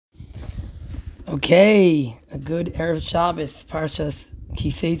Okay, a good Erev Shabbos, Parshas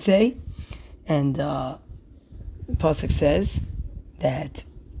Saytzei, and the pasuk says that.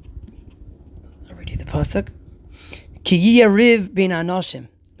 I'll read you the pasuk. Ki yariv bein anoshim.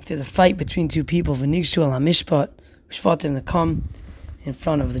 If there's a fight between two people, v'nigshu al hamishpat, shvatim to come in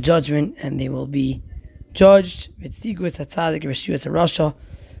front of the judgment, and they will be judged. V'tzdigu es hatzadik, v'shu es harasha.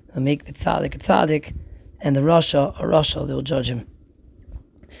 They'll make the tzaddik a tzaddik, and the rasha a rasha. They'll judge him.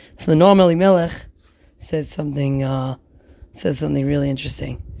 So the Noam Elimelech says something really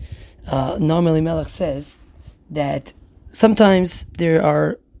interesting. Noam Elimelech says that sometimes there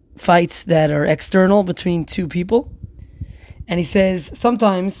are fights that are external between two people, and he says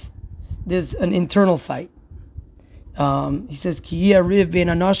sometimes there's an internal fight. He says ki yariv bein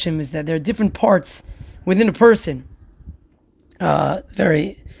anashim is that there are different parts within a person.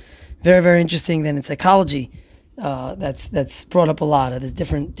 Very, very, very interesting. Then in psychology. That's brought up a lot. There's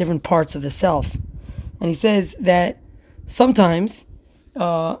different parts of the self, and he says that sometimes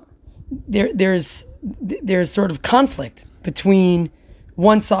there's sort of conflict between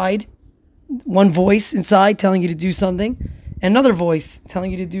one side, one voice inside telling you to do something, and another voice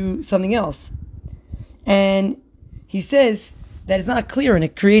telling you to do something else, and he says that it's not clear, and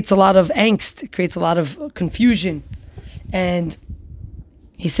it creates a lot of angst, it creates a lot of confusion, and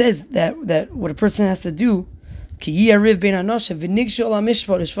he says that what a person has to do. Is he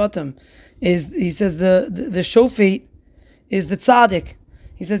says the shofet is the tzaddik.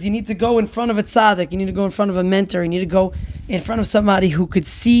 He says you need to go in front of a tzaddik, you need to go in front of a mentor, you need to go in front of somebody who could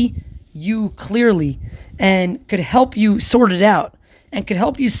see you clearly and could help you sort it out and could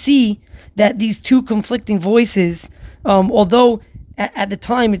help you see that these two conflicting voices, although at the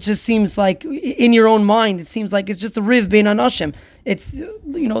time it just seems like in your own mind it seems like it's just a riv bein anashim. It's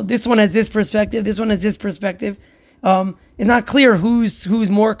this one has this perspective, this one has this perspective. It's not clear who's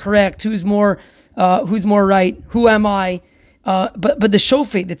more correct, who's more right, who am I? But the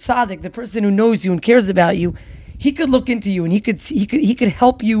shofet, the tzaddik, the person who knows you and cares about you, he could look into you and he could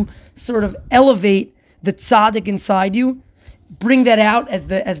help you sort of elevate the tzaddik inside you, bring that out as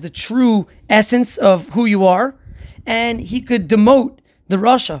the true essence of who you are, and he could demote the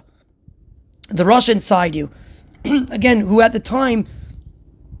rasha inside you. Again, who at the time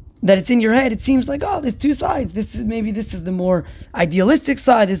that it's in your head, it seems like, there's two sides. This is the more idealistic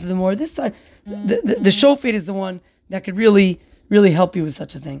side. This is the more this side. The shofet is the one that could really, really help you with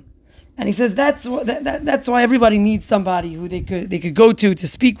such a thing. And he says that's why everybody needs somebody who they could go to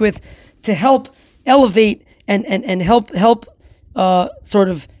speak with, to help elevate and help sort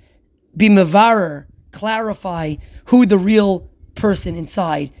of be mevarer, clarify who the real person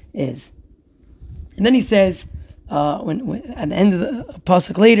inside is. And then he says, when at the end of the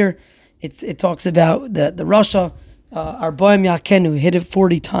pasuk later, it talks about the rasha, arbaim yakenu, hit it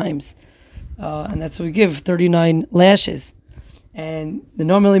 40 times, and that's what we give 39 lashes. And the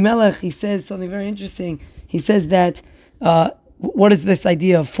Noam Elimelech, he says something very interesting. He says that what is this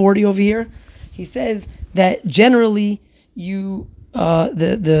idea of 40 over here? He says that generally the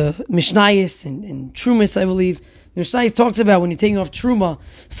Mishnayos and Trumas, I believe. The Mishnah talks about when you're taking off truma,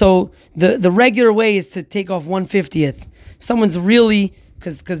 so the regular way is to take off 1/50th. Someone's really,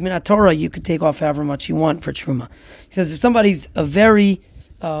 because minat Torah, you could take off however much you want for truma. He says if somebody's a very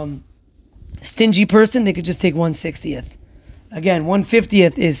stingy person, they could just take 1/60th. Again,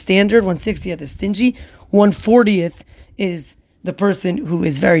 1/50th is standard, 1/60th is stingy, 1/40th is the person who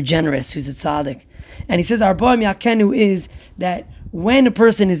is very generous, who's a tzaddik. And he says, Arba'im Yakenu is that when a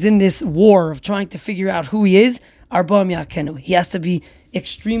person is in this war of trying to figure out who he is, Arba'im Yakenu, he has to be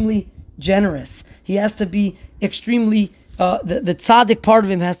extremely generous. He has to be extremely, the tzaddik part of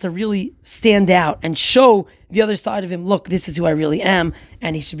him has to really stand out and show the other side of him, look, this is who I really am.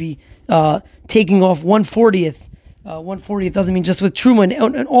 And he should be taking off 1/40th. 1/40th doesn't mean just with truma.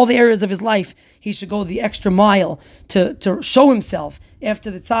 In all the areas of his life, he should go the extra mile to show himself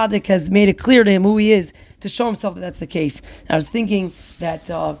after the tzaddik has made it clear to him who he is, to show himself that that's the case. I was thinking that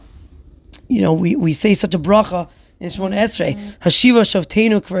we say such a bracha in Shemona Esrei, Hashiva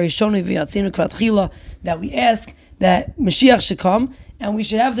Shavteinu Kvar Yishonu V'Yatzinu Kvar Tchila, that we ask that Mashiach should come and we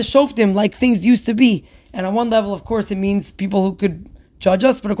should have the shoftim like things used to be. And on one level, of course, it means people who could judge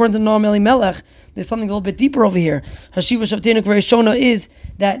us, but according to Noam Elimelech, there's something a little bit deeper over here. Hashiva Shavteinu Kvar Yishonu is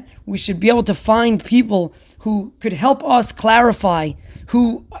that we should be able to find people who could help us clarify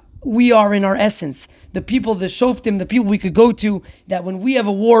who we are in our essence. The people, the shoftim, the people we could go to, that when we have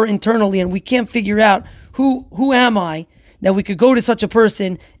a war internally and we can't figure out who am I, that we could go to such a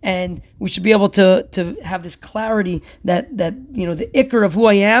person and we should be able to have this clarity that the ikar of who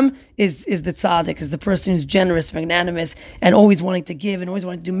I am is the tzaddik, is the person who's generous, magnanimous, and always wanting to give and always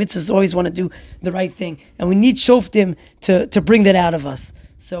wanting to do mitzvahs, always want to do the right thing. And we need shoftim to bring that out of us.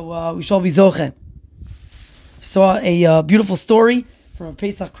 So we shall be zoche. Saw a beautiful story from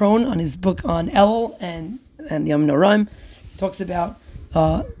Pesach Krohn on his book on Elul and the Yom Noraim. Talks about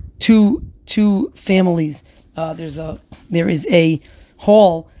two families. There is a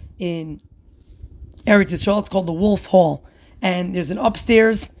hall in Eretz Yisrael. It's called the Wolf Hall, and there's an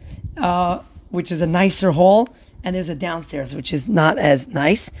upstairs, which is a nicer hall, and there's a downstairs, which is not as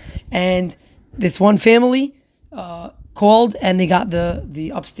nice. And this one family called, and they got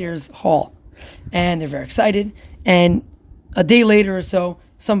the upstairs hall, and they're very excited. And a day later or so,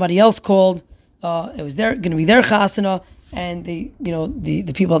 somebody else called. It was going to be their chasana, and the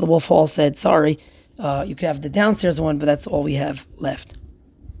people at the Wolf Hall said, "Sorry, you could have the downstairs one, but that's all we have left."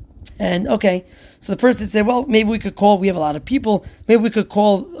 And okay, so the person said, "Well, maybe we could call. We have a lot of people. Maybe we could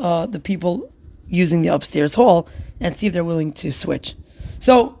call the people using the upstairs hall and see if they're willing to switch."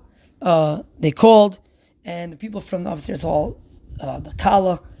 So they called, and the people from the upstairs hall, the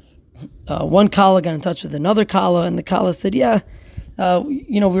Kala. One Kala got in touch with another Kala, and the Kala said, "Yeah,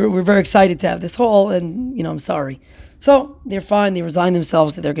 we're very excited to have this hall, and I'm sorry." So they're fine. They resign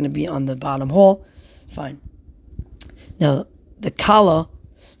themselves that they're going to be on the bottom hall. Fine. Now the Kala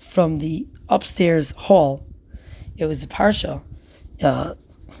from the upstairs hall, it was a parsha,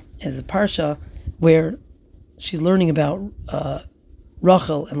 where she's learning about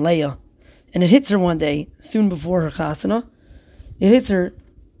Rachel and Leah, and it hits her one day soon before her chasana. It hits her.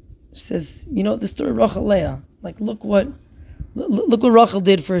 She says, the story of Rachel Leah, like, look what Rachel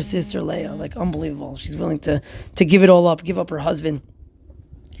did for her sister Leah, like, unbelievable. She's willing to give it all up, give up her husband.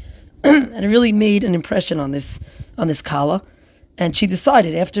 And it really made an impression on this Kala. And she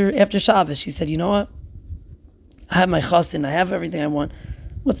decided after Shabbos, she said, you know what? I have my chassan, I have everything I want.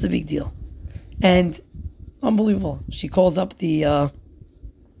 What's the big deal? And unbelievable. She calls up this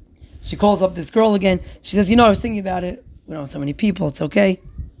girl again. She says, I was thinking about it. We don't have so many people. It's okay.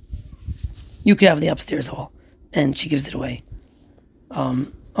 You could have the upstairs hall. And she gives it away.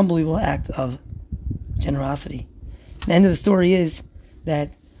 Unbelievable act of generosity. The end of the story is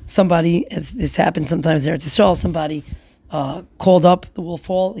that somebody, as this happens sometimes in Eretz Yisrael, somebody called up the Wolf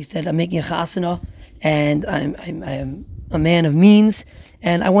Hall. He said, I'm making a chasana, and I'm a man of means,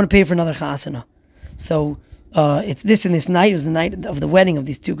 and I want to pay for another chasana. So it's this and this night. It was the night of the wedding of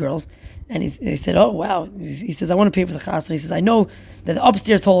these two girls. And he said, oh, wow. He says, I want to pay for the chasana. He says, I know that the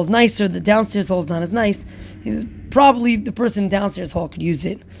upstairs hall is nicer, the downstairs hall is not as nice. He says, probably the person in the downstairs hall could use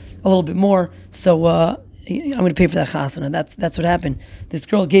it a little bit more. So I'm going to pay for that chasana. That's what happened. This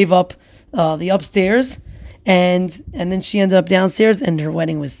girl gave up the upstairs, and then she ended up downstairs, and her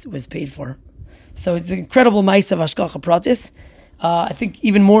wedding was paid for. So it's an incredible ma'aseh of hashgacha pratis. I think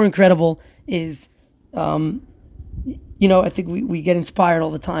even more incredible is... I think we get inspired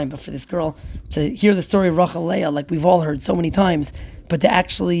all the time, but for this girl to hear the story of Rachel Leah, like we've all heard so many times, but to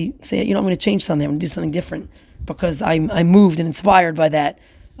actually say, I'm going to change something, I'm going to do something different because I'm moved and inspired by that,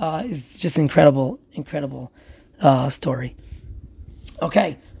 is just incredible story.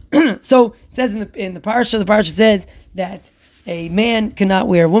 Okay, so it says in the parsha says that a man cannot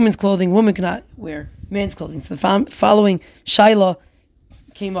wear woman's clothing, woman cannot wear man's clothing. So the following Shaila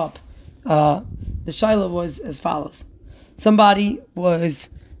came up. The Shaila was as follows. Somebody was,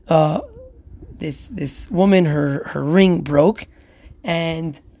 this woman, her ring broke,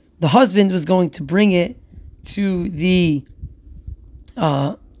 and the husband was going to bring it to the,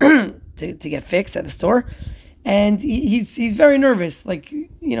 to get fixed at the store, and he's very nervous, like,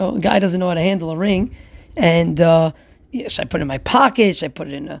 a guy doesn't know how to handle a ring, and should I put it in my pocket, should I put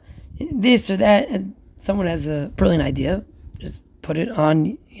it in this or that, and someone has a brilliant idea, just put it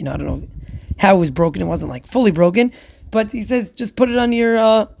on, I don't know how it was broken, it wasn't like fully broken, but he says, just put it on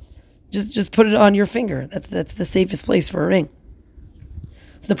your, just put it on your finger. That's the safest place for a ring.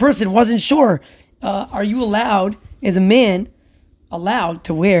 So the person wasn't sure. Are you allowed, as a man, allowed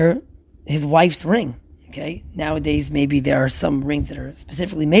to wear his wife's ring? Okay. Nowadays, maybe there are some rings that are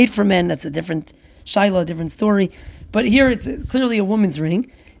specifically made for men. That's a different shaila, a different story. But here it's clearly a woman's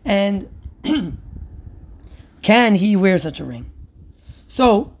ring, and can he wear such a ring?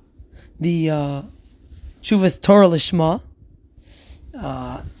 So the Chuvas Torah Lishma,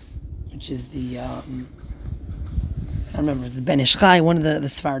 which is the I remember, it's the Ben Ish Chai, one of the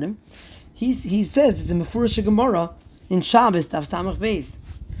Sfardim. He says, it's a Mefurish Gemara in Shabbos Tav Samach Beis.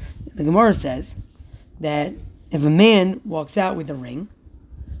 The Gemara says that if a man walks out with a ring,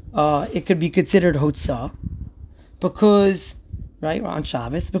 it could be considered hotzah, because, right, on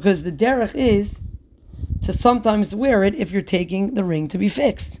Shabbos, because the derech is to sometimes wear it if you're taking the ring to be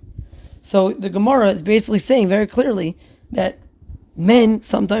fixed. So the Gemara is basically saying very clearly that men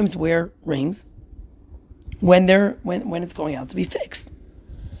sometimes wear rings when it's going out to be fixed.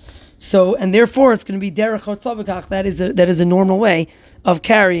 So, and therefore it's going to be derech hotzavakach. That is a normal way of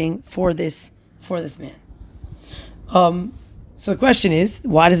carrying for this man. So the question is,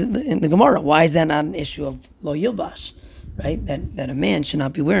 why does it in the Gemara? Why is that not an issue of lo yilbash, right? That a man should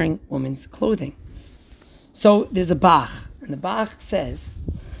not be wearing women's clothing. So there's a Bach, and the Bach says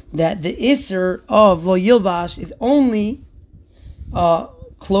that the Isser of Lo Yilbash is only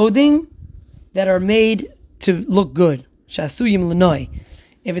clothing that are made to look good. Shasuyim L'noi.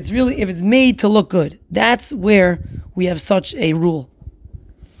 If it's made to look good, that's where we have such a rule.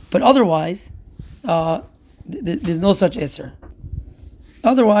 But otherwise, there's no such Isser.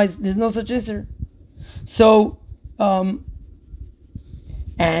 Otherwise, there's no such Isser. So, and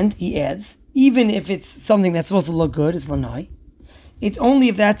he adds, even if it's something that's supposed to look good, it's lanai. It's only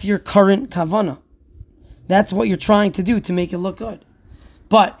if that's your current kavana. That's what you're trying to do to make it look good.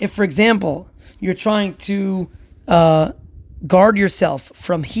 But if, for example, you're trying to guard yourself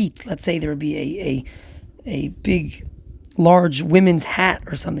from heat, let's say there would be a big, large women's hat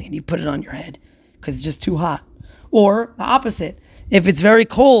or something, and you put it on your head because it's just too hot. Or the opposite, if it's very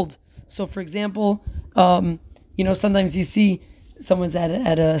cold. So, for example, sometimes you see someone's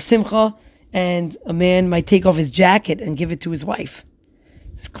at a simcha, and a man might take off his jacket and give it to his wife.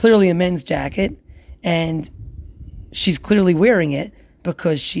 It's clearly a men's jacket, and she's clearly wearing it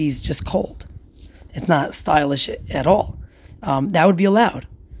because she's just cold. It's not stylish at all. That would be allowed.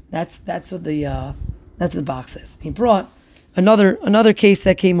 That's what the box says. He brought another case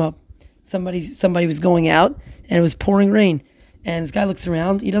that came up. Somebody was going out, and it was pouring rain, and this guy looks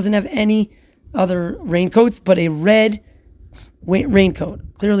around. He doesn't have any other raincoats but a red raincoat,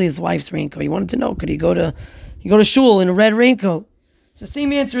 clearly his wife's raincoat. He wanted to know, could he go to shul in a red raincoat? So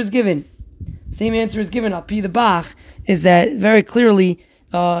same answer is given. Al Pi the Bach is that very clearly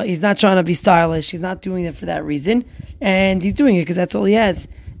he's not trying to be stylish. He's not doing it for that reason, and he's doing it because that's all he has.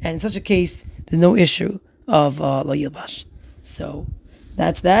 And in such a case, there's no issue of lo yilbash. So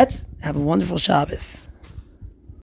that's that. Have a wonderful Shabbos.